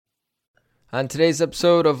On today's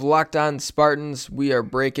episode of Locked On Spartans, we are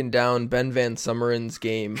breaking down Ben Van Sumeren's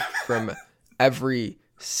game from every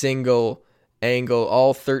single angle,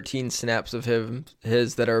 all 13 snaps of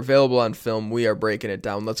his that are available on film. We are breaking it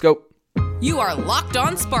down. Let's go. You are Locked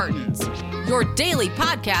On Spartans, your daily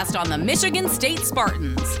podcast on the Michigan State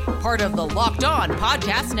Spartans, part of the Locked On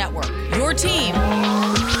Podcast Network, your team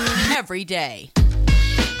every day.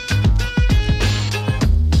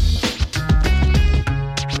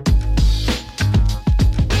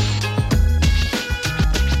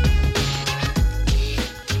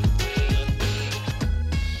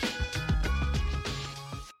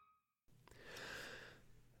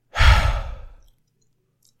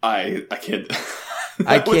 I can't.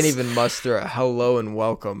 I can't even muster a hello and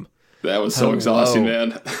welcome. That was so exhausting,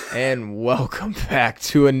 man. And welcome back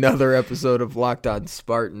to another episode of Locked On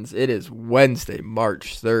Spartans. It is Wednesday,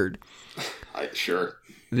 March 3rd. Sure.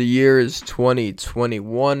 The year is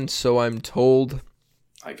 2021, so I'm told.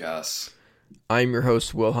 I guess. I'm your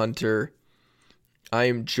host, Will Hunter. I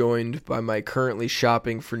am joined by my currently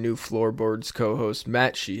shopping for new floorboards co-host,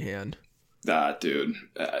 Matt Sheehan. Dude.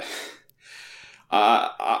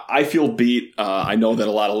 I feel beat. I know that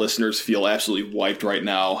a lot of listeners feel absolutely wiped right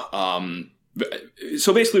now.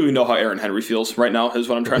 So basically, we know how Aaron Henry feels right now, is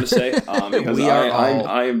what I'm trying to say. Because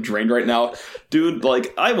I am drained right now. Dude,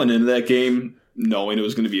 I went into that game knowing it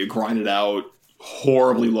was going to be a grinded out,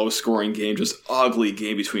 horribly low-scoring game, just ugly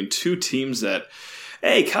game between two teams that,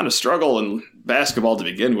 A, kind of struggle in basketball to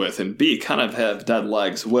begin with, and B, kind of have dead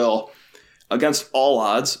legs. Well, against all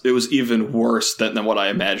odds, it was even worse than what I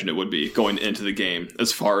imagined it would be going into the game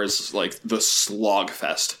as far as, the slog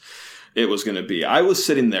fest it was going to be. I was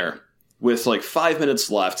sitting there with, 5 minutes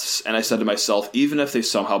left, and I said to myself, even if they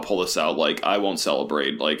somehow pull this out, I won't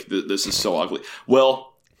celebrate. This is so ugly. Well,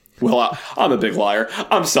 I'm a big liar.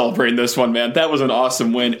 I'm celebrating this one, man. That was an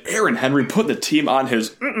awesome win. Aaron Henry putting the team on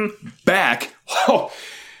his back. Oh,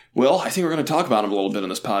 well, I think we're going to talk about him a little bit in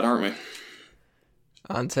this pod, aren't we?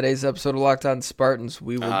 On today's episode of Locked On Spartans,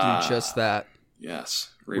 we will do just that. Yes.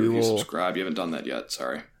 Rate, review, subscribe. You haven't done that yet.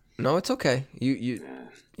 Sorry. No, it's okay. You're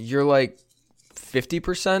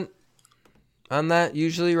 50% on that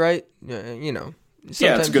usually, right? You know.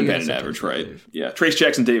 Yeah, it's a good batting average, right? Yeah. Trace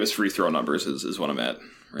Jackson Davis free throw numbers is what I'm at.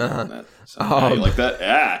 Right on that. So, you like that?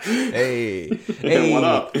 Yeah. Hey. What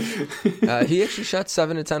up? He actually shot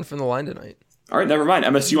 7 to 10 from the line tonight. All right, never mind.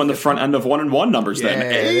 MSU on the front end of 1-1 numbers then.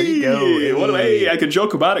 Hey, there you go. Hey, I could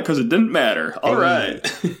joke about it because it didn't matter. All right.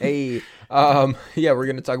 Hey. We're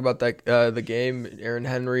going to talk about that the game. Aaron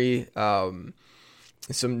Henry, some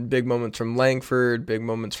big moments from Langford, big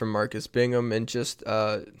moments from Marcus Bingham, and just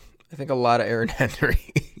I think a lot of Aaron Henry.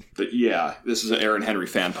 Yeah, this is an Aaron Henry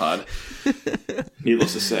fan pod.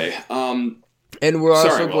 Needless to say. And we're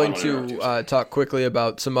also going to talk quickly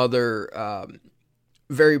about some other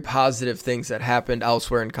very positive things that happened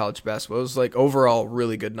elsewhere in college basketball. It was overall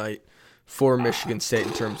really good night for Michigan State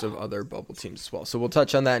in terms of other bubble teams as well. So we'll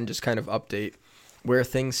touch on that and just kind of update where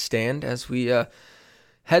things stand as we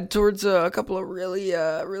head towards a couple of really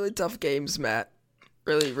tough games, Matt.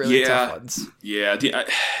 Really tough ones. Yeah,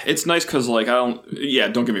 it's nice because don't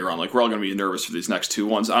get me wrong. We're all going to be nervous for these next two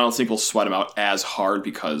ones. I don't think we'll sweat them out as hard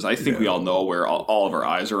because I think we all know where all of our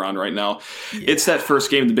eyes are on right now. Yeah. It's that first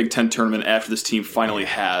game of the Big Ten tournament after this team finally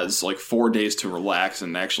has 4 days to relax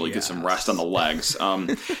and actually get some rest on the legs.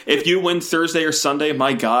 If you win Thursday or Sunday,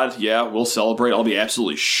 my God, we'll celebrate. I'll be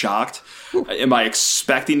absolutely shocked. Am I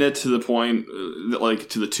expecting it to the point,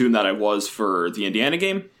 to the tune that I was for the Indiana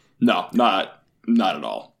game? No, not at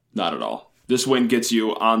all. Not at all. This win gets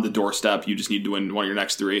you on the doorstep. You just need to win one of your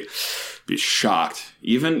next three. Be shocked.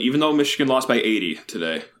 Even though Michigan lost by 80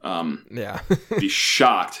 today. Be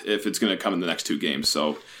shocked if it's going to come in the next two games.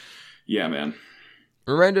 So, yeah, man.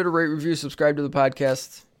 Reminder to rate, review, subscribe to the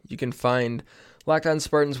podcast. You can find Locked On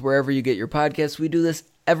Spartans wherever you get your podcasts. We do this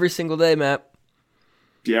every single day, Matt.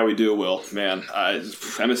 Yeah, we do, Will. Man,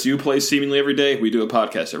 MSU plays seemingly every day. We do a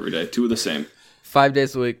podcast every day. Two of the same. 5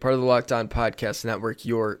 days a week, part of the Locked On Podcast Network,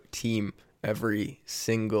 your team every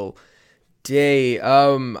single day.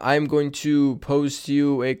 I'm going to pose to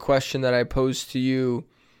you a question that I posed to you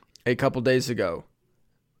a couple days ago.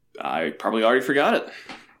 I probably already forgot it.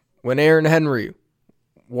 When Aaron Henry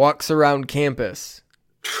walks around campus,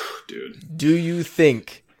 dude, do you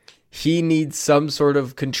think he needs some sort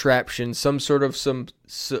of contraption, some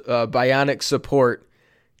bionic support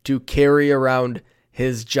to carry around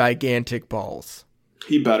his gigantic balls?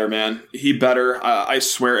 He better, man. He better. I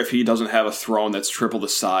swear if he doesn't have a throne that's triple the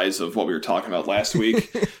size of what we were talking about last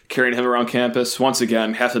week, carrying him around campus, once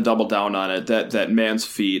again, have to double down on it. That man's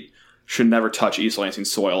feet should never touch East Lansing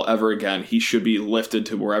soil ever again. He should be lifted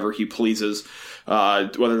to wherever he pleases,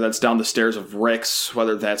 whether that's down the stairs of Rick's,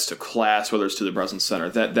 whether that's to class, whether it's to the Breslin Center.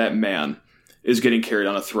 That man is getting carried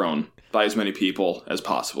on a throne by as many people as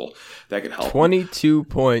possible. That could help. 22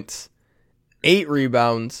 points, 8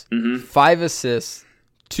 rebounds, 5 assists,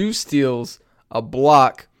 2 steals, a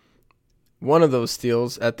block. One of those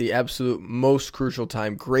steals at the absolute most crucial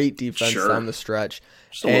time. Great defense down the stretch.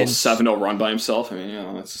 Just a little 7-0 run by himself. I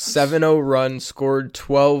mean, that's 7-0 run, scored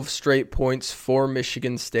 12 straight points for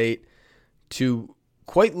Michigan State to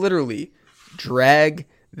quite literally drag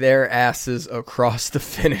their asses across the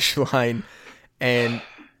finish line and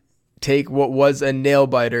take what was a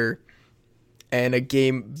nail-biter and a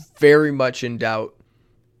game very much in doubt.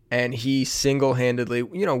 And he single-handedly,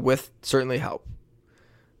 with certainly help,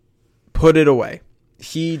 put it away.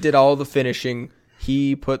 He did all the finishing.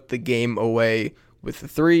 He put the game away with the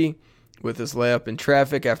 3, with his layup in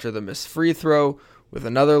traffic after the missed free throw, with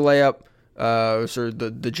another layup, sort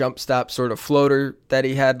of the jump stop sort of floater that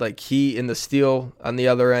he had. Like, he in the steal on the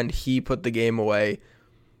other end, he put the game away.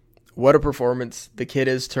 What a performance. The kid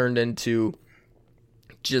has turned into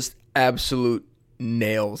just absolute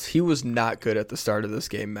nails. He was not good at the start of this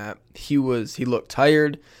game, Matt. He looked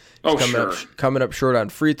tired. Coming up short on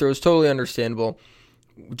free throws, totally understandable.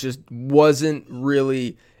 Just wasn't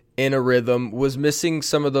really in a rhythm. Was missing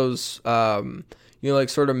some of those, like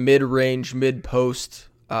sort of mid-range, mid-post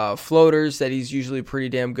floaters that he's usually pretty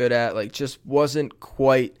damn good at. Like, just wasn't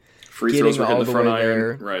quite free getting throws were all the the way front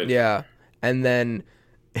there. Iron. Right. Yeah, and then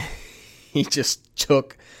he just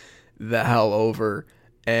took the hell over.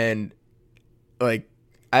 And like,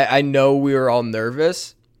 I know we were all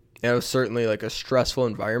nervous. It was certainly like a stressful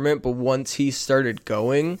environment, but once he started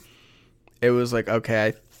going, it was like, okay,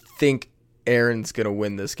 I think Aaron's going to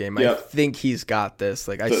win this game. Yep. I think he's got this.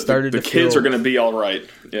 Like, the kids are going to be all right.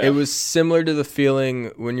 Yeah. It was similar to the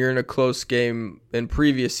feeling when you're in a close game in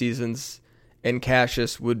previous seasons and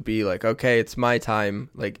Cassius would be like, okay, it's my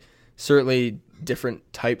time. Like, certainly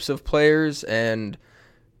different types of players and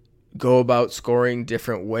go about scoring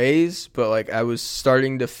different ways, but like I was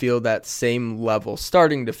starting to feel that same level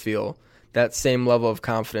of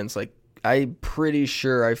confidence. Like, I'm pretty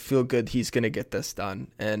sure I feel good he's going to get this done.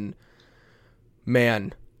 And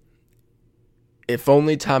man, if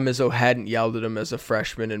only Tom Izzo hadn't yelled at him as a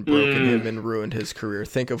freshman and broken him and ruined his career.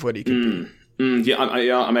 Think of what he could be. Yeah,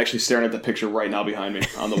 I'm actually staring at the picture right now behind me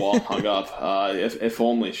on the wall, hung up. If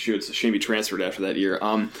only, shoot, it's a shame he transferred after that year.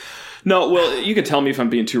 No, well, you can tell me if I'm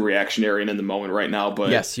being too reactionary and in the moment right now, but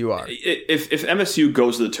yes, you are. If MSU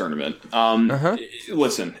goes to the tournament,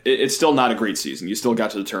 listen, it's still not a great season. You still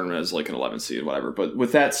got to the tournament as like an 11th seed, whatever. But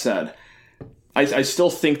with that said, I still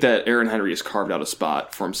think that Aaron Henry has carved out a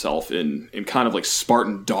spot for himself in kind of like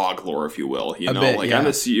Spartan dog lore, if you will.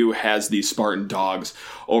 MSU has these Spartan dogs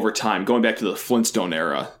over time, going back to the Flintstone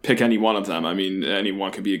era. Pick any one of them. I mean,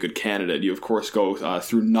 anyone could be a good candidate. You, of course, go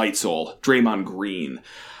through Neitzel, Draymond Green,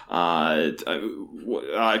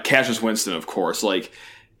 Cassius Winston, of course. Like,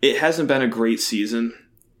 it hasn't been a great season.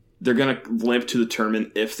 They're going to limp to the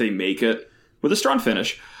tournament if they make it with a strong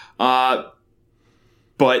finish.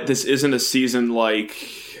 But this isn't a season like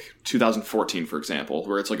 2014, for example,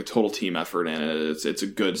 where it's like a total team effort and it's a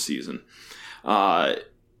good season.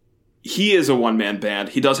 He is a one-man band.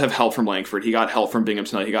 He does have help from Langford. He got help from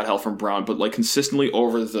Binghamton. He got help from Brown. But like consistently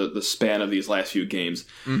over the span of these last few games,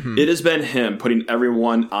 it has been him putting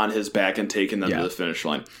everyone on his back and taking them to the finish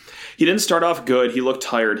line. He didn't start off good. He looked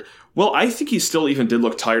tired. Well, I think he still even did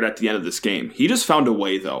look tired at the end of this game. He just found a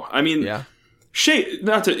way, though. I mean, Shea,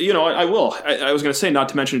 not to, I will. I was going to say not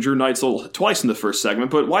to mention Drew Neitzel twice in the first segment,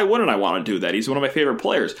 but why wouldn't I want to do that? He's one of my favorite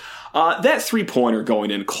players. That three-pointer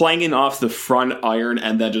going in, clanging off the front iron,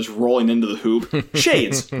 and then just rolling into the hoop.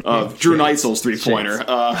 Shades of Drew Neitzel's three-pointer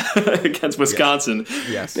against Wisconsin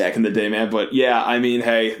back in the day, man. But yeah, I mean,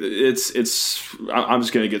 hey, I'm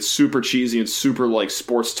just going to get super cheesy and super like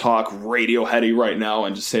sports talk radio heady right now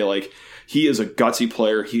and just say like, he is a gutsy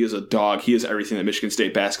player. He is a dog. He is everything that Michigan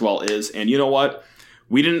State basketball is. And you know what?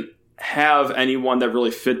 We didn't have anyone that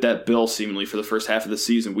really fit that bill seemingly for the first half of the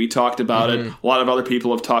season. We talked about it. A lot of other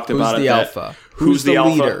people have talked about it. Who's the alpha? Who's the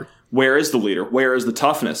alpha? Leader? Where is the leader? Where is the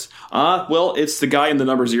toughness? Well, it's the guy in the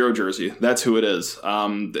number 0 jersey. That's who it is.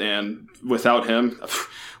 And without him,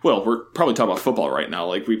 well, we're probably talking about football right now.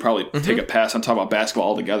 Like, we probably take a pass on talking about basketball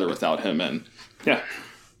altogether without him. And yeah,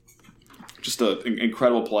 just an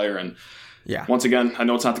incredible player. And once again, I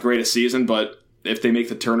know it's not the greatest season, but if they make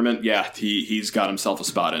the tournament, he's got himself a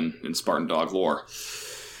spot in Spartan Dog lore.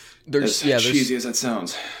 As cheesy as that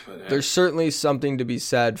sounds. But, there's certainly something to be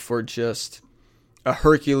said for just a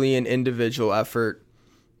Herculean individual effort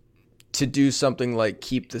to do something like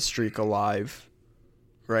keep the streak alive,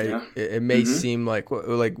 right? Yeah. It may seem like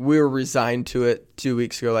we were resigned to it 2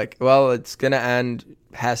 weeks ago. Like, well, it's going to end,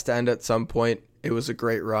 has to end at some point. It was a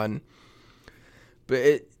great run.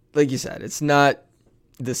 But like you said, it's not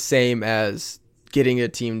the same as getting a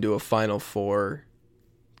team to a Final Four.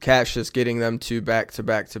 Cassius getting them to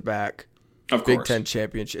back-to-back Big Ten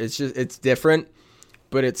championship. It's different,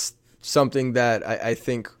 but it's something that I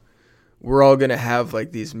think we're all going to have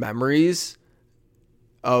like these memories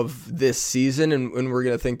of this season, and we're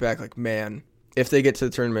going to think back like, man, if they get to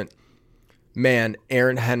the tournament, man,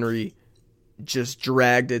 Aaron Henry just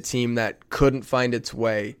dragged a team that couldn't find its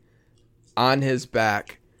way on his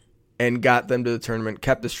back and got them to the tournament,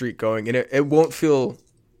 kept the streak going, and it won't feel,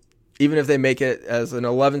 even if they make it as an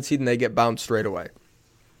 11 seed and they get bounced straight away,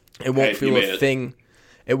 it won't feel a thing.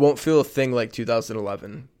 It won't feel a thing like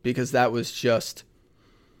 2011, because that was just,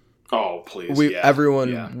 oh please,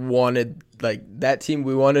 everyone wanted, like, that team.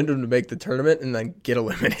 We wanted them to make the tournament and then get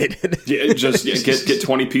eliminated. Get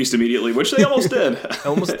 20 pieced immediately, which they almost did.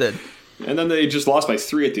 Almost did. And then they just lost by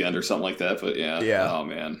 3 at the end or something like that. But yeah. Oh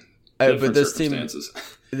man. But this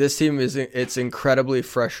team it's incredibly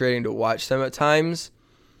frustrating to watch them at times.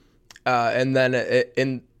 And then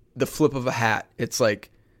in the flip of a hat, it's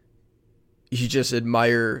like you just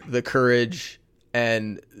admire the courage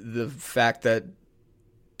and the fact that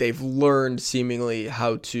they've learned seemingly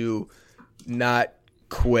how to not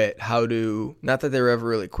quit, not that they were ever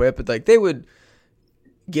really quit, but like they would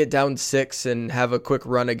get down 6 and have a quick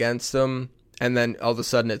run against them, and then all of a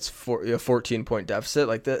sudden it's a 14-point deficit.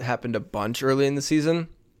 Like that happened a bunch early in the season.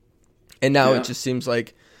 And now it just seems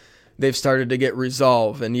like they've started to get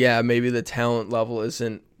resolve. And maybe the talent level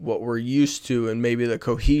isn't what we're used to, and maybe the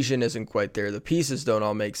cohesion isn't quite there. The pieces don't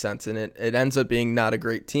all make sense, and it ends up being not a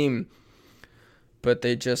great team. But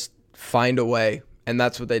they just find a way, and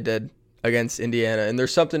that's what they did against Indiana. And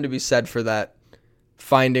there's something to be said for that,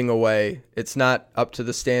 finding a way. It's not up to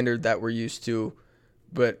the standard that we're used to,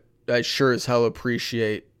 but I sure as hell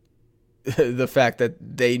appreciate the fact that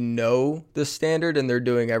they know the standard and they're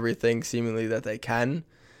doing everything seemingly that they can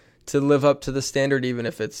to live up to the standard, even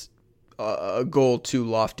if it's a goal too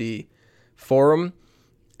lofty for them.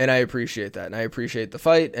 And I appreciate that. And I appreciate the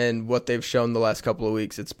fight and what they've shown the last couple of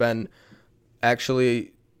weeks. It's been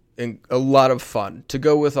actually a lot of fun to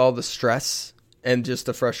go with all the stress and just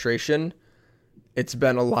the frustration. It's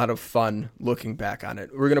been a lot of fun looking back on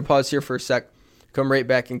it. We're going to pause here for a sec, come right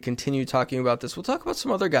back and continue talking about this. We'll talk about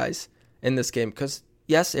some other guys in this game because,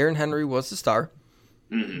 yes, Aaron Henry was the star,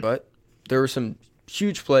 but there were some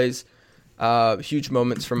huge plays, huge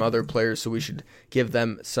moments from other players, so we should give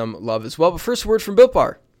them some love as well. But first, a word from Built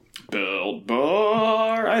Bar. Built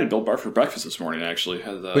Bar. I had a Built Bar for breakfast this morning, actually.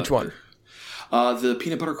 Which one? The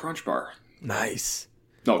peanut butter crunch bar. Nice.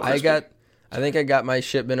 No, crispy. I think I got my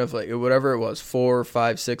shipment of like whatever it was, 4,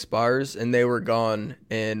 5, 6 bars, and they were gone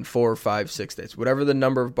in 4, 5, 6 days. Whatever the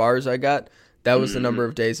number of bars I got, that was the number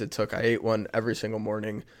of days it took. I ate one every single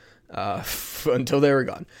morning until they were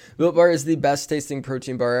gone. Built Bar is the best tasting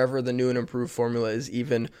protein bar ever. The new and improved formula is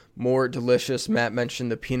even more delicious. Matt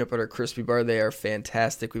mentioned the peanut butter crispy bar. They are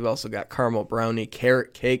fantastic. We've also got caramel brownie,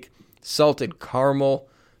 carrot cake, salted caramel,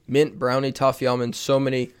 mint brownie, toffee almond, so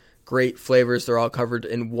many great flavors. They're all covered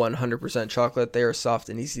in 100% chocolate. They are soft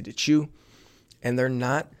and easy to chew. And they're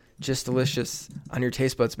not just delicious on your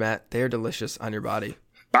taste buds, Matt. They are delicious on your body.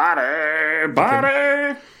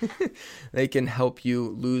 Body. They can help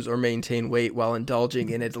you lose or maintain weight while indulging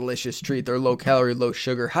in a delicious treat. They're low calorie, low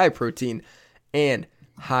sugar, high protein, and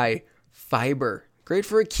high fiber. Great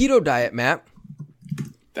for a keto diet, Matt.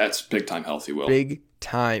 That's big time healthy, Will. Big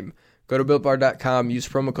time. Go to BuiltBar.com, use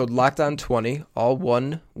promo code LOCKEDON20, all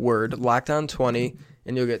one word, LOCKEDON20,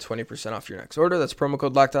 and you'll get 20% off your next order. That's promo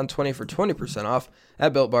code LOCKEDON20 for 20% off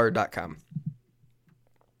at BuiltBar.com.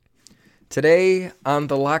 Today on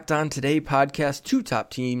the Locked On Today podcast, 2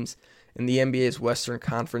 top teams in the NBA's Western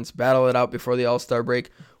Conference battle it out before the All-Star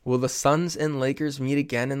break. Will the Suns and Lakers meet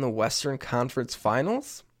again in the Western Conference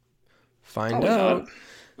Finals? Find out.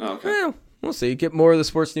 Okay. Well, we'll see. Get more of the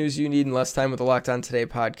sports news you need in less time with the Locked On Today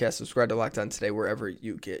podcast. Subscribe to Locked On Today wherever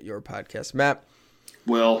you get your podcast. Matt,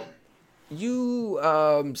 Will, you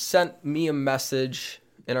sent me a message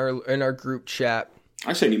in our group chat.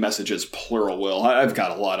 I send you messages plural, Will. I've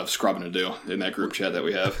got a lot of scrubbing to do in that group chat that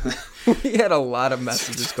we have. We had a lot of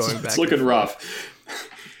messages going back. It's looking rough.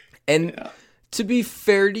 And to be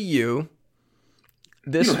fair to you,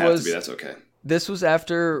 That's okay. This was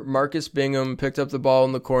after Marcus Bingham picked up the ball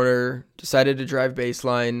in the corner, decided to drive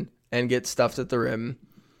baseline, and get stuffed at the rim.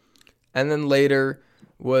 And then later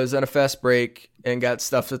was on a fast break and got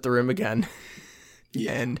stuffed at the rim again.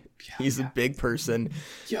 and he's a big person,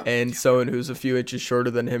 and someone who's a few inches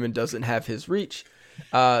shorter than him and doesn't have his reach.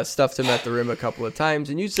 Stuffed him at the rim a couple of times,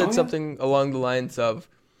 and you said something along the lines of,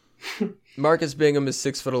 Marcus Bingham is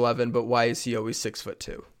 6'11", but why is he always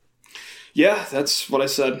 6'2"? Yeah, that's what I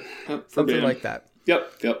said. Something like that.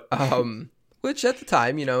 Yep. Which at the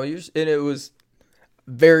time, and it was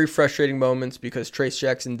very frustrating moments because Trayce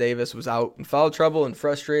Jackson-Davis was out in foul trouble and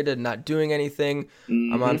frustrated and not doing anything.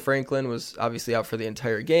 Amon Franklin was obviously out for the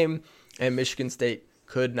entire game, and Michigan State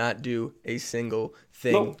could not do a single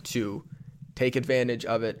thing to take advantage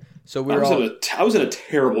of it. So I was in a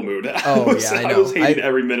terrible mood. I know. I was hating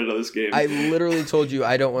every minute of this game. I literally told you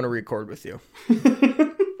I don't want to record with you.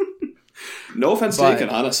 No offense taken,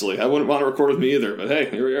 honestly. I wouldn't want to record with me either, but hey,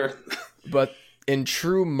 here we are. But in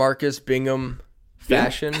true Marcus Bingham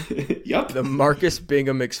fashion, the Marcus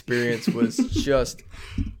Bingham experience was just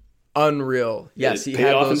unreal. Yes, he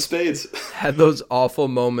had off in spades. Had those awful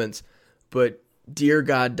moments, but dear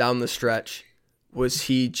God, down the stretch, was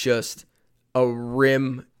he just a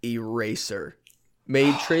rim eraser.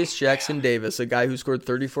 Made Trayce Jackson-Davis, a guy who scored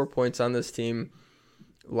 34 points on this team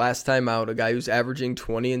last time out, a guy who's averaging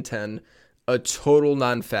 20 and 10, a total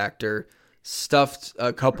non-factor, stuffed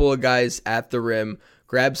a couple of guys at the rim,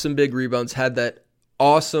 grabbed some big rebounds, had that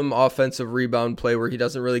awesome offensive rebound play where he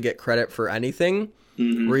doesn't really get credit for anything,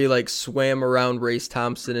 where he swam around Race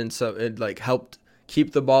Thompson and helped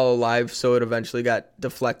keep the ball alive so it eventually got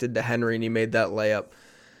deflected to Henry and he made that layup.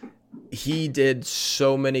 He did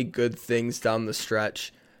so many good things down the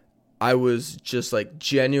stretch. I was just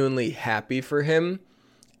genuinely happy for him.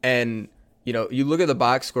 And you look at the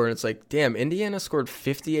box score and it's damn, Indiana scored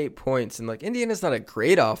 58 points. And Indiana's not a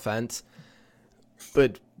great offense,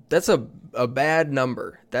 but that's a bad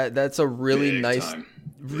number. That's a really nice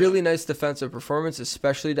defensive performance,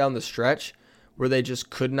 especially down the stretch where they just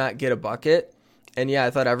could not get a bucket. And yeah, I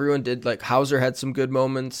thought everyone did. Hauser had some good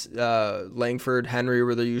moments. Langford, Henry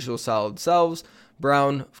were their usual solid selves.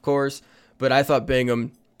 Brown, of course. But I thought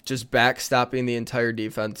Bingham just backstopping the entire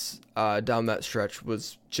defense down that stretch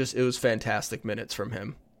was fantastic minutes from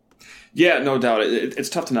him. Yeah, no doubt. It's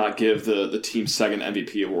tough to not give the team's second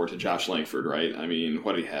MVP award to Josh Langford, right? I mean,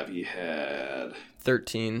 what did he have? He had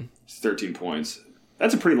 13 points.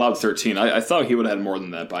 That's a pretty loud 13. I thought he would have had more than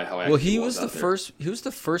that by how active he was. He was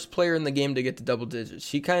the first player in the game to get to double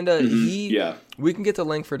digits. We can get to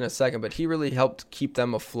Langford in a second, but he really helped keep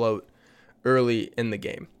them afloat early in the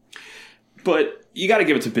game. But you got to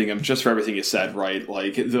give it to Bingham just for everything you said, right?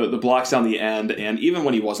 The blocks down the end, and even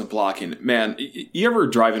when he wasn't blocking, man, you ever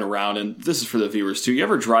driving around, and this is for the viewers too, you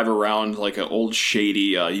ever drive around an old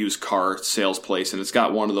shady used car sales place, and it's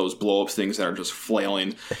got one of those blow-up things that are just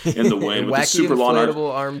flailing in the wind with the super long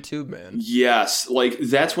arm tube, man. Yes,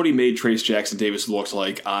 that's what he made Trayce Jackson-Davis look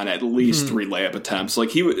like on at least 3 layup attempts.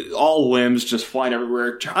 He all limbs just flying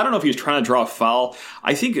everywhere. I don't know if he was trying to draw a foul.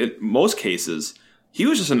 I think in most cases he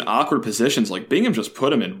was just in awkward positions. Bingham just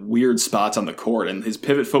put him in weird spots on the court, and his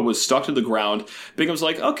pivot foot was stuck to the ground. Bingham's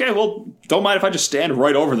okay, well, don't mind if I just stand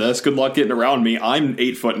right over this. Good luck getting around me. I'm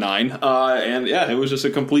 8'9", and yeah, it was just a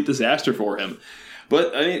complete disaster for him.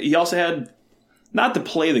 But he also had, not to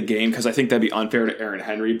play the game because I think that'd be unfair to Aaron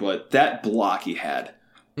Henry, but that block he had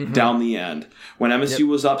down the end when MSU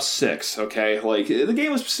was up 6. Okay, the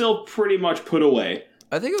game was still pretty much put away.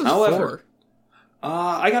 I think it was 4.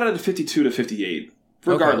 I got it at 52 to 58.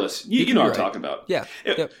 Regardless, okay. you know what I'm talking about. Yeah.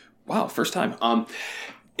 Wow, first time.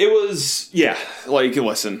 It was,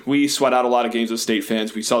 listen, we sweat out a lot of games with State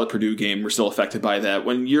fans. We saw the Purdue game. We're still affected by that.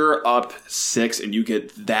 When you're up 6 and you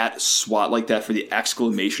get that swat like that for the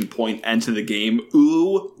exclamation point end to the game,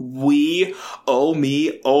 ooh, wee, oh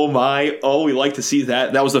me, oh my, oh, we like to see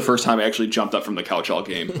that. That was the first time I actually jumped up from the couch all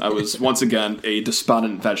game. I was, once again, a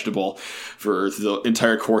despondent vegetable for the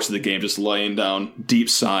entire course of the game, just laying down deep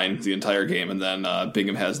sign the entire game. And then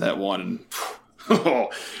Bingham has that one. And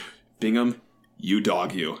Bingham, you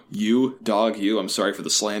dog you. You dog you. I'm sorry for the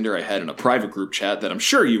slander I had in a private group chat that I'm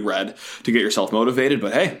sure you read to get yourself motivated,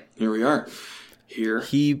 but hey, here we are.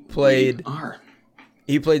 He played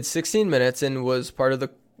 16 minutes and was part of the,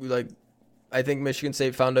 I think Michigan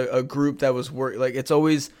State found a group that was it's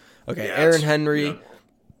always, Aaron Henry,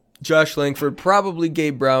 Josh Langford, probably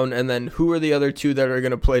Gabe Brown, and then who are the other two that are going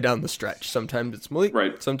to play down the stretch? Sometimes it's Malik,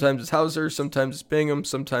 right. Sometimes it's Hauser, sometimes it's Bingham,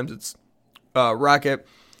 sometimes it's Rocket.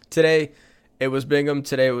 Today, it was Bingham.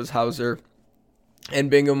 Today it was Hauser.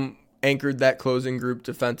 And Bingham anchored that closing group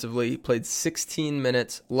defensively. He played 16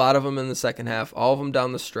 minutes, a lot of them in the second half, all of them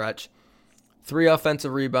down the stretch. 3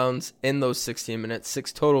 offensive rebounds in those 16 minutes,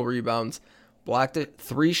 6 total rebounds. Blocked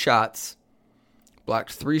 3 shots.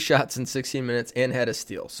 blocked 3 shots in 16 minutes, and had a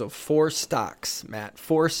steal. So 4 stocks, Matt.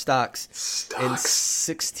 4 stocks in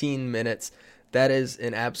 16 minutes. That is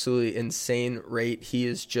an absolutely insane rate. He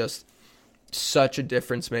is just such a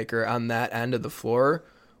difference maker on that end of the floor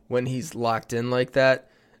when he's locked in like that.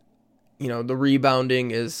 You know, the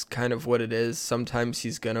rebounding is kind of what it is. Sometimes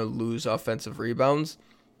he's going to lose offensive rebounds,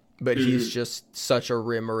 but he's just such a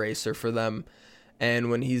rim eraser for them. And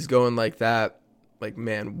when he's going like that, like,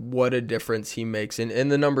 man, what a difference he makes.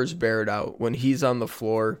 And the numbers bear it out. When he's on the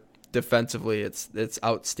floor defensively, it's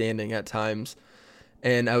outstanding at times.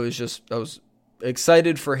 And I was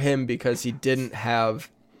excited for him because he didn't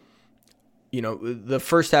have, you know, the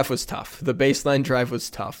first half was tough. The baseline drive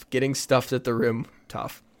was tough. Getting stuffed at the rim,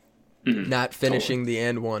 tough. Not finishing the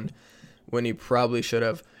and one when he probably should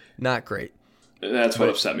have, not great. That's what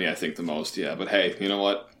upset me, I think, the most. Yeah, but hey, you know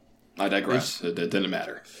what? I digress. It didn't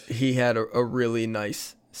matter. He had a really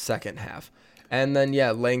nice second half. And then,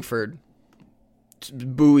 yeah, Langford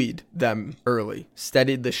buoyed them early,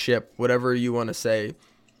 steadied the ship, whatever you want to say.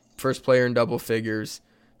 First player in double figures,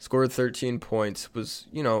 scored 13 points, was,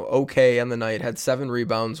 you know, okay on the night, had 7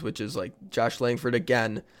 rebounds, which is like Josh Langford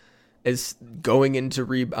again is going into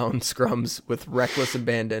rebound scrums with reckless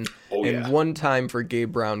abandon. And one time for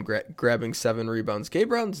Gabe Brown grabbing 7 rebounds. Gabe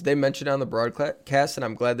Brown's, they mentioned on the broadcast, and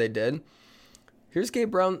I'm glad they did. Here's Gabe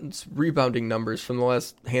Brown's rebounding numbers from the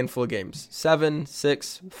last handful of games. 7,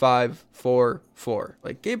 6, 5, 4, 4.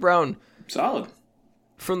 Like, Gabe Brown, solid.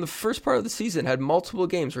 From the first part of the season, had multiple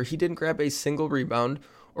games where he didn't grab a single rebound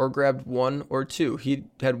or grabbed 1 or 2. He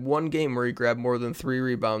had one game where he grabbed more than 3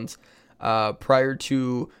 rebounds prior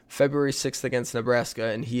to February 6th against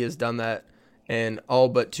Nebraska, and he has done that in all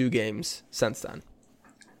but 2 games since then.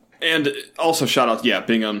 And also shout out,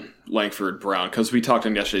 Bingham, Langford, Brown, because we talked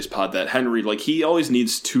on yesterday's pod that Henry, like, he always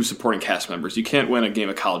needs 2 supporting cast members. You can't win a game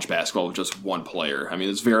of college basketball with just 1 player. I mean,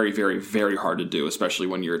 it's very, very, very hard to do, especially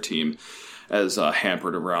when you're a team as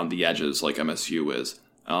hampered around the edges like MSU is.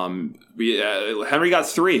 Henry got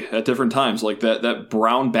 3 at different times, like that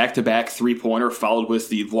Brown back-to-back 3-pointer followed with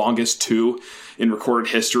the longest 2 in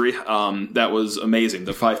recorded history. That was amazing,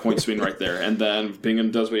 the 5-point swing right there. And then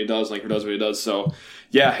Bingham does what he does, Langford does what he does. So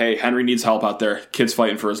yeah, hey, Henry needs help out there. Kid's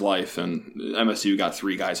fighting for his life, and MSU got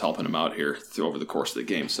 3 guys helping him out here over the course of the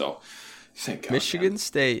game. So thank God. Michigan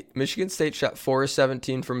State shot 4 of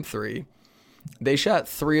 17 from 3. They shot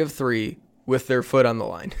 3 of 3 with their foot on the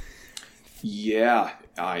line. Yeah,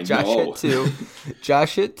 I know.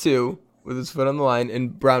 Josh hit 2 with his foot on the line,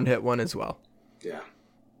 and Brown hit 1 as well. Yeah.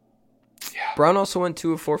 Brown also went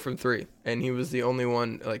 2 of 4 from 3, and he was the only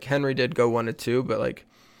one. Like, Henry did go 1 of 2, but, like,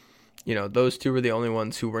 you know, those 2 were the only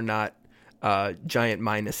ones who were not giant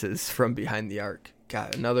minuses from behind the arc.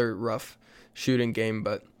 God, another rough shooting game,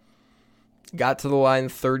 but got to the line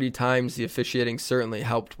 30 times. The officiating certainly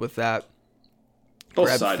helped with that. Both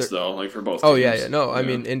sides, though, like for both teams. Oh, yeah. No, I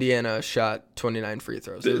mean, Indiana shot 29 free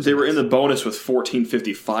throws. They were in the bonus with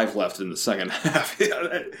 14:55 left in the second half.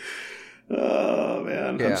 Oh,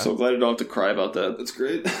 man. Yeah. I'm so glad I don't have to cry about that. That's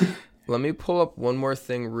great. Let me pull up one more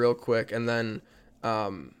thing real quick, and then...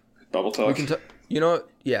 double talk. We can you know what?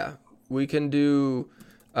 Yeah. We can do...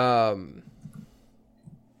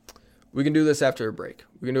 we can do this after a break.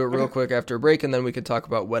 We can do it real quick after a break, and then we can talk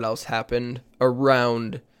about what else happened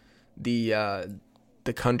around the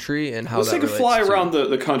country and how let's take a fly around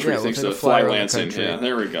the country. Yeah, we'll fly Lansing. Yeah,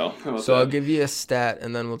 there we go. So I'll give you a stat,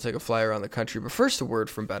 and then we'll take a fly around the country. But first, a word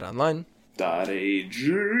from BetOnline.ag.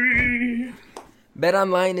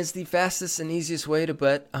 BetOnline is the fastest and easiest way to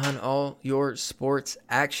bet on all your sports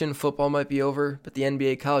action. Football might be over, but the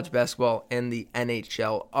NBA, college basketball, and the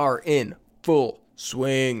NHL are in full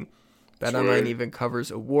swing. BetOnline even covers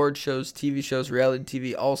award shows, TV shows, reality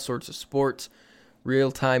TV, all sorts of sports.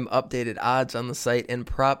 Real-time updated odds on the site and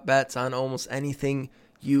prop bets on almost anything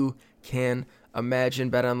you can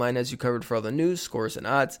imagine. BetOnline has you covered for all the news, scores, and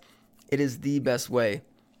odds. It is the best way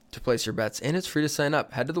to place your bets, and it's free to sign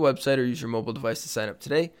up. Head to the website or use your mobile device to sign up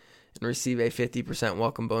today and receive a 50%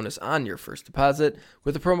 welcome bonus on your first deposit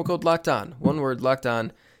with the promo code LOCKEDON. One word,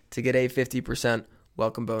 LOCKEDON, to get a 50%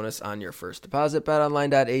 welcome bonus on your first deposit.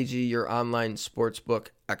 BetOnline.ag, your online sportsbook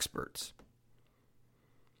experts.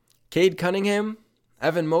 Cade Cunningham,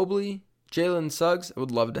 Evan Mobley, Jalen Suggs. I would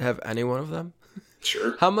love to have any one of them.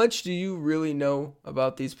 Sure. How much do you really know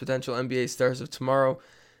about these potential NBA stars of tomorrow?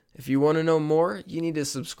 If you want to know more, you need to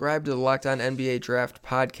subscribe to the Locked On NBA Draft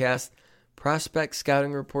podcast, prospect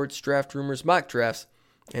scouting reports, draft rumors, mock drafts,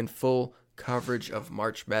 and full coverage of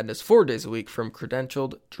March Madness 4 days a week from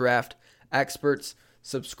credentialed draft experts.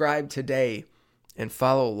 Subscribe today and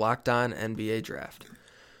follow Locked On NBA Draft.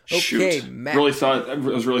 Okay, Matt. I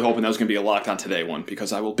was really hoping that was going to be a Locked On Today one,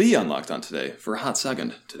 because I will be on Locked On Today for a hot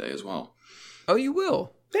second today as well. Oh, you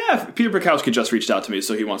will? Yeah, Peter Bukowski just reached out to me,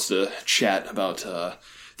 so he wants to chat about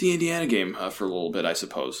the Indiana game for a little bit, I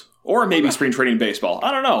suppose. Or maybe spring training baseball.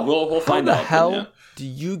 I don't know. We'll find out. How the hell do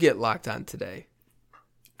you get Locked On Today?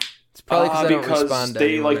 It's probably because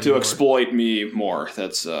they like to exploit me more.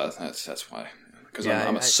 That's why. Because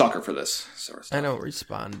I'm a sucker for this sort of stuff. I don't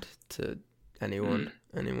respond to anyone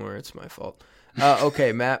anymore. It's my fault.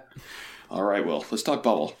 Okay, Matt. All right, Will. Let's talk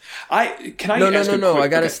bubble. No. I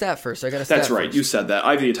got a stat first. That's right. You said that.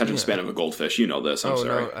 I have the attention span of a goldfish. You know this. I'm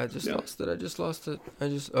sorry. No, I just lost it.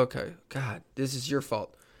 Okay. God, this is your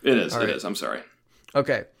fault. It is. It is. I'm sorry.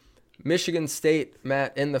 Okay. Michigan State,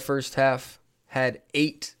 Matt, in the first half had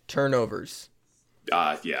 8 turnovers.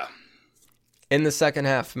 Yeah. In the second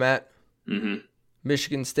half, Matt,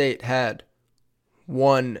 Michigan State had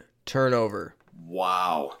 1 turnover.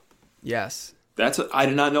 Wow. Yes. I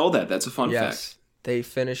did not know that. That's a fun fact. They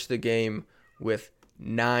finished the game with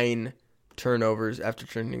 9 turnovers after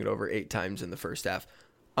turning it over 8 times in the first half.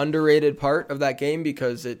 Underrated part of that game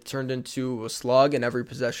because it turned into a slug and every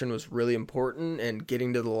possession was really important, and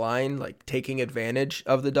getting to the line, like taking advantage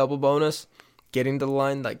of the double bonus, getting to the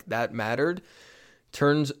line, like that mattered.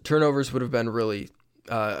 Turnovers would have been really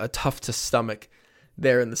tough to stomach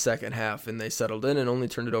there in the second half, and they settled in and only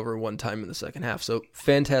turned it over 1 time in the second half. So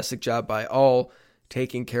fantastic job by all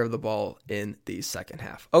taking care of the ball in the second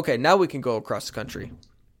half. Okay, now we can go across the country.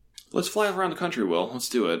 Let's fly around the country, Will. Let's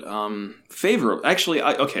do it. Actually,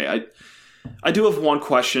 I do have one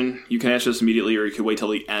question. You can answer this immediately, or you can wait till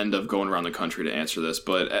the end of going around the country to answer this.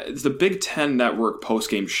 But it's the Big Ten Network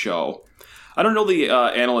postgame show. I don't know the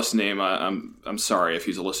analyst's name. I'm sorry if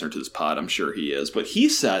he's a listener to this pod. I'm sure he is. But he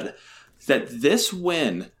said that this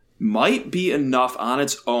win might be enough on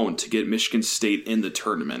its own to get Michigan State in the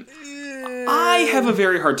tournament. I have a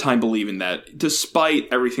very hard time believing that, despite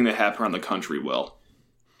everything that happened around the country, Will.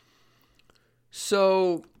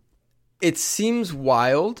 So, it seems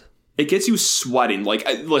wild. It gets you sweating. Like,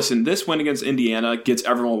 listen, this win against Indiana gets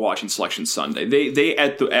everyone watching Selection Sunday. They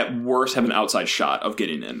at worst have an outside shot of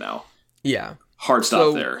getting in now. Yeah. Hard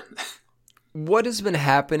stop there. What has been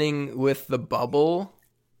happening with the bubble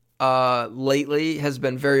lately has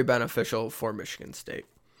been very beneficial for Michigan State.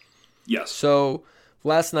 Yes. So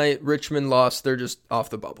last night, Richmond lost. They're just off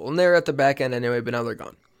the bubble. And they're at the back end anyway, but now they're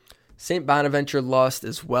gone. St. Bonaventure lost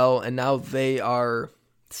as well, and now they are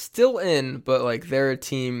still in, but like they're a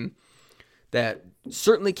team that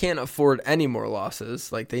certainly can't afford any more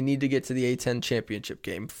losses. Like they need to get to the A-10 championship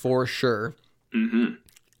game for sure. Mm-hmm.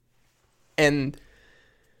 And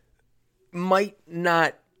might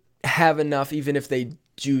not have enough even if they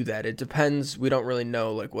do that. It depends. We don't really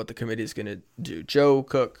know like what the committee is going to do. Joe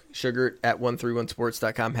Cook, Sugar at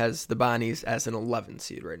 131sports.com has the Bonnies as an 11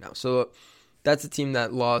 seed right now. So that's a team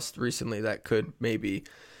that lost recently that could maybe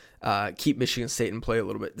keep Michigan State in play a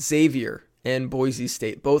little bit. Xavier and Boise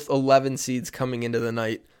State, both 11 seeds coming into the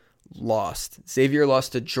night, lost. Xavier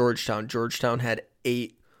lost to Georgetown. Georgetown had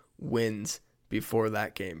 8 wins before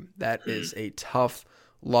that game. That is a tough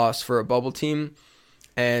loss for a bubble team.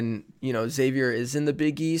 And, you know, Xavier is in the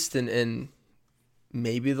Big East, and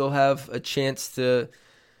maybe they'll have a chance to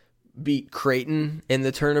beat Creighton in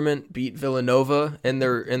the tournament, beat Villanova in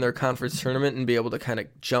their conference tournament, and be able to kind of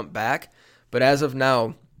jump back. But as of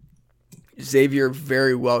now, Xavier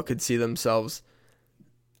very well could see themselves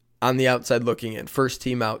on the outside looking in, first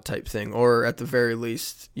team out type thing, or at the very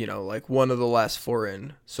least, you know, like one of the last 4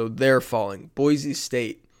 in. So they're falling. Boise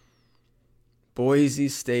State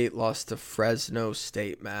lost to Fresno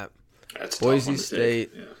State, Matt. That's Boise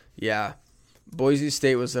State. Yeah. Boise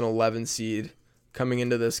State was an 11 seed coming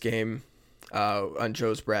into this game on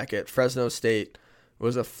Joe's bracket. Fresno State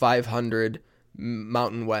was a 500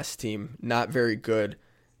 Mountain West team, not very good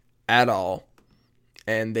at all,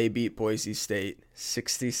 and they beat Boise State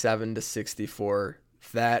 67-64.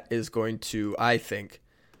 That is going to, I think,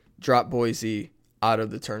 drop Boise out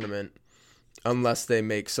of the tournament unless they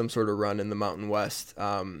make some sort of run in the Mountain West.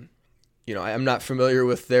 You know, I'm not familiar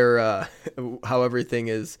with their how everything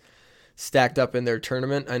is stacked up in their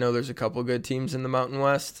tournament. I know there's a couple good teams in the Mountain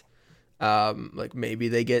West. Like maybe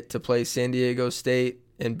they get to play San Diego State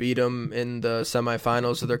and beat them in the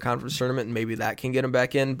semifinals of their conference tournament, and maybe that can get them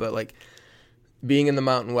back in. But like being in the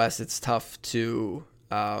Mountain West, it's tough to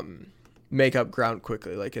make up ground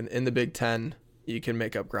quickly. Like in the Big Ten, you can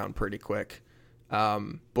make up ground pretty quick.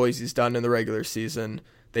 Boise's done in the regular season.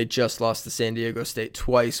 They just lost to San Diego State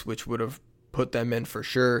twice, which would have put them in for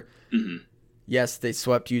sure. Mm-hmm. Yes, they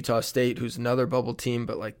swept Utah State, who's another bubble team,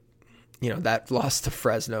 but like, you know, that loss to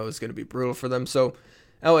Fresno is going to be brutal for them. So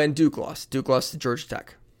Oh, and Duke lost. Duke lost to Georgia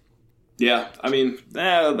Tech. Yeah, I mean,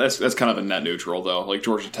 that's kind of a net neutral, though. Like,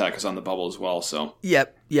 Georgia Tech is on the bubble as well, so.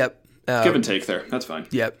 Yep. Give and take there. That's fine.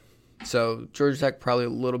 Yep. So, Georgia Tech probably a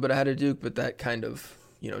little bit ahead of Duke, but that kind of,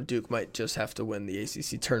 Duke might just have to win the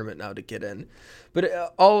ACC tournament now to get in.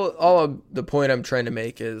 But all of the point I'm trying to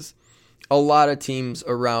make is a lot of teams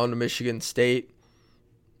around Michigan State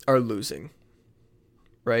are losing,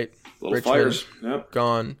 right? Little Richmond, fires. Yep.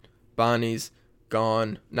 Gone. Bonnie's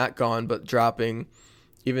gone. Not gone, but dropping.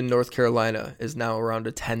 Even North Carolina is now around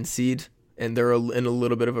a 10 seed, and they're in a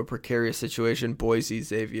little bit of a precarious situation. Boise,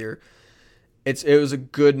 Xavier. It was a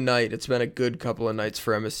good night. It's been a good couple of nights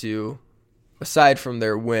for MSU. Aside from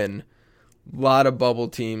their win, a lot of bubble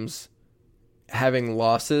teams having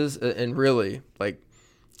losses, and really, like,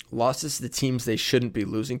 losses to teams they shouldn't be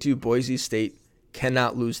losing to. Boise State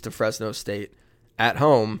cannot lose to Fresno State at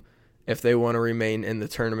home if they want to remain in the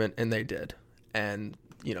tournament, and they did. And,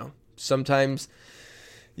 sometimes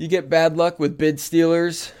you get bad luck with bid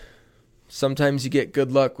stealers. Sometimes you get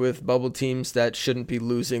good luck with bubble teams that shouldn't be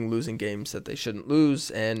losing games that they shouldn't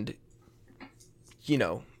lose. And,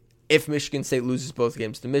 if Michigan State loses both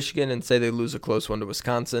games to Michigan and say they lose a close one to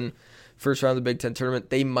Wisconsin, first round of the Big Ten tournament,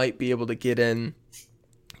 they might be able to get in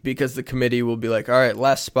because the committee will be like, all right,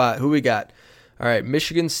 last spot, who we got? All right,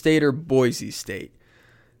 Michigan State or Boise State?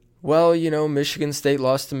 Well, Michigan State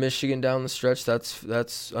lost to Michigan down the stretch.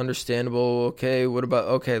 That's understandable. Okay, what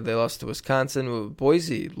about, they lost to Wisconsin.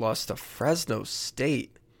 Boise lost to Fresno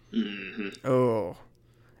State. Mm-hmm. Oh,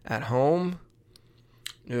 at home?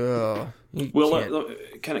 Oh,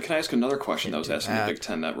 can I ask another question that was asked on the Big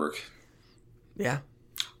Ten Network? Yeah.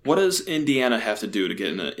 What does Indiana have to do to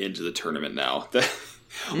get into the tournament now?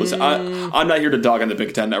 Listen, I'm not here to dog on the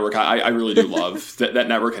Big Ten Network. I really do love that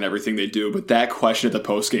network and everything they do. But that question at the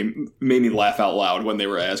postgame made me laugh out loud when they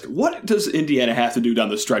were asked, "What does Indiana have to do down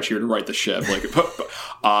the stretch here to right the ship?"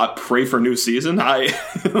 Like, pray for new season. I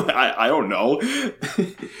don't know.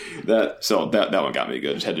 that one got me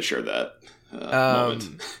good. Just had to share that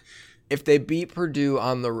moment. If they beat Purdue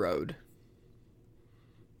on the road.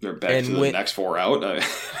 They're back to the next 4 out.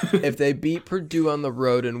 If they beat Purdue on the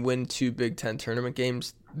road and win 2 Big Ten tournament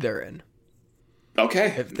games, they're in.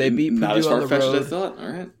 Okay. If they beat Purdue on the road, as I thought.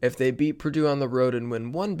 All right. If they beat Purdue on the road and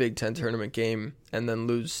win 1 Big Ten tournament game and then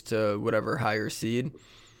lose to whatever higher seed,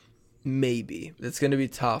 maybe. It's going to be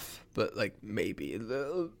tough, but maybe.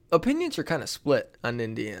 The opinions are kind of split on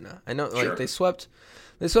Indiana. I know, sure. they swept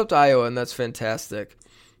Iowa, and that's fantastic.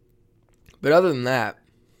 But other than that,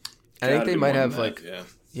 I think they might have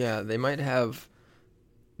they might have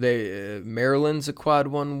Maryland's a quad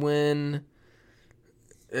 1 win.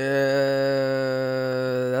 That's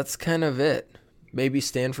kind of it. Maybe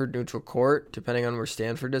Stanford neutral court, depending on where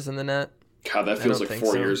Stanford is in the net. God, that feels like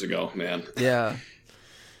 4 years ago, man. Yeah.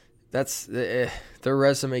 That's their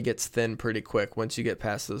resume gets thin pretty quick once you get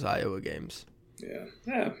past those Iowa games.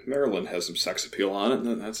 Yeah. Maryland has some sex appeal on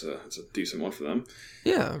it. That's a decent one for them.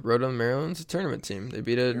 Yeah, Rhode Island, Maryland's a tournament team. They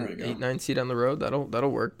beat an 8-9 seed on the road.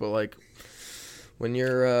 That'll work. But when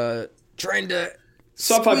you're trying to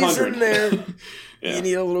sub 500 in there, yeah. You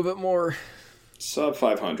need a little bit more. Sub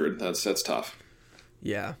 500. That's tough.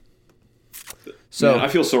 Yeah. So I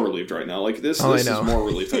feel so relieved right now. This is more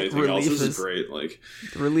relief than anything else. This is great.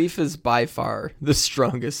 Relief is by far the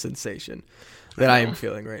strongest sensation that I am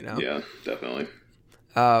feeling right now. Yeah, definitely.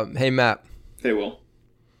 Hey, Matt. Hey, Will.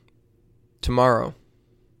 Tomorrow.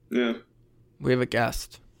 Yeah. We have a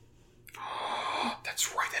guest.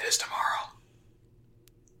 That's right. That is tomorrow.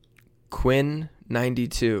 Quinn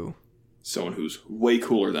 92. Someone who's way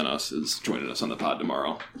cooler than us is joining us on the pod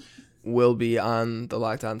tomorrow. Will be on the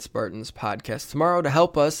Locked On Spartans podcast tomorrow to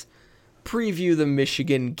help us preview the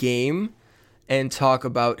Michigan game and talk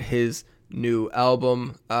about his new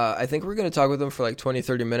album. I think we're going to talk with him for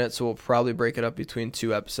 20-30 minutes, so we'll probably break it up between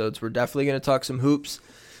 2 episodes. We're definitely going to talk some hoops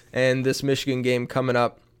and this Michigan game coming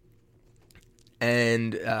up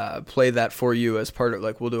and play that for you as part of,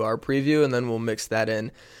 we'll do our preview, and then we'll mix that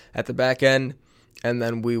in at the back end, and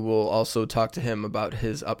then we will also talk to him about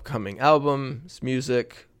his upcoming album, his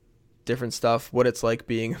music, different stuff, what it's like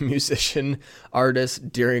being a musician,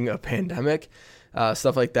 artist during a pandemic,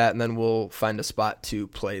 stuff like that, and then we'll find a spot to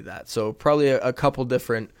play that. So probably a couple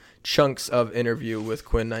different chunks of interview with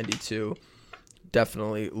Quinn 92.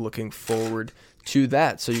 Definitely looking forward to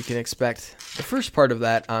that. So you can expect the first part of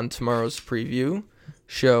that on tomorrow's preview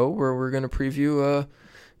show, where we're going to preview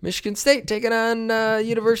Michigan State taking on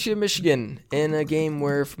University of Michigan in a game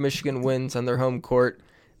where if Michigan wins on their home court,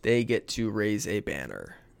 they get to raise a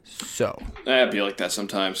banner. So it'd be like that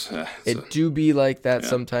sometimes. Do be like that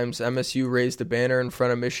sometimes. MSU raised a banner in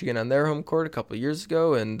front of Michigan on their home court a couple of years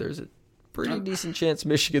ago, and there's a pretty decent chance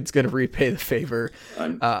Michigan's going to repay the favor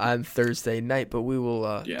on Thursday night. But we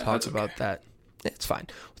will talk about that. It's fine.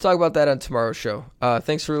 We'll talk about that on tomorrow's show.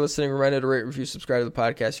 Thanks for listening. Reminder to rate, review, subscribe to the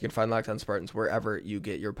podcast. You can find Locked On Spartans wherever you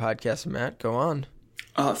get your podcasts. Matt, go on.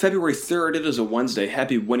 February 3rd, it is a Wednesday.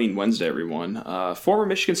 Happy Winning Wednesday, everyone. Former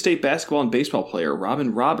Michigan State basketball and baseball player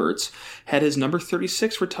Robin Roberts had his number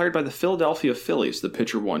 36 retired by the Philadelphia Phillies. The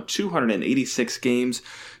pitcher won 286 games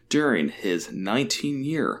during his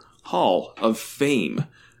 19-year Hall of Fame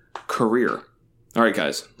career. All right,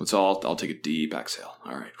 guys, I'll take a deep exhale.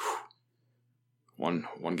 All right.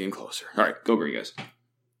 One game closer. All right, go Green, guys.